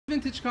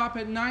Vintage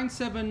carpet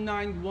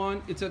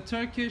 9791. It's a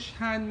Turkish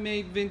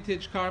handmade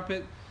vintage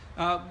carpet.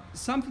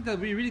 Something that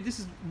this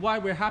is why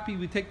we're happy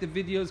we take the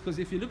videos, because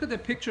if you look at the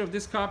picture of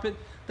this carpet,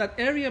 that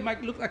area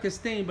might look like a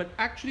stain, but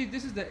actually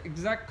this is the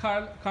exact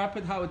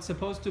carpet how it's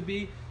supposed to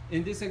be.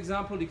 In this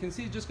example, you can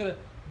see it's just got a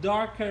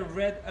darker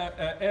red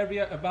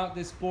area about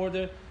this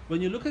border.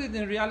 When you look at it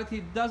in reality,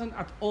 it doesn't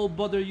at all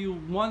bother you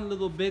one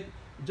little bit,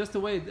 just the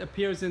way it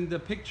appears in the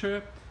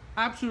picture.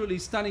 Absolutely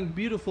stunning,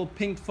 beautiful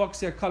pink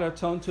fuchsia color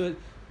tone to it.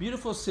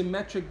 Beautiful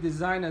symmetric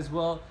design as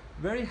well.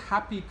 Very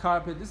happy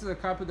carpet. This is a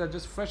carpet that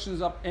just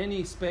freshens up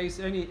any space,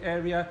 any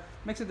area,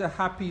 makes it a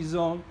happy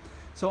zone.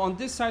 So on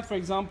this side, for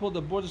example, the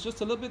border is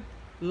just a little bit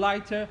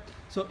lighter.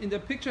 So in the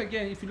picture,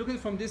 again, if you look at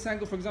it from this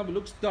angle, for example, it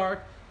looks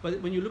dark,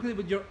 but when you look at it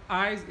with your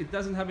eyes, it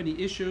doesn't have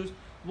any issues.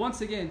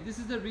 Once again, this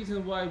is the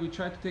reason why we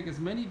try to take as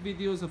many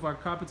videos of our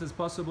carpets as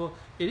possible.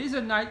 It is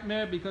a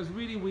nightmare because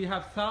really we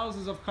have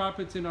thousands of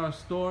carpets in our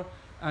store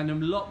and a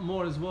lot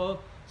more as well.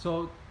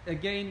 So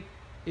again,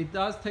 it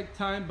does take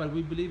time, but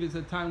we believe it's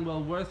a time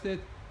well worth it.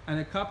 And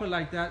a carpet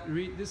like that,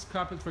 this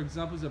carpet, for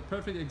example, is a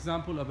perfect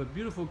example of a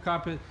beautiful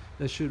carpet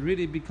that should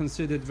really be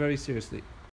considered very seriously.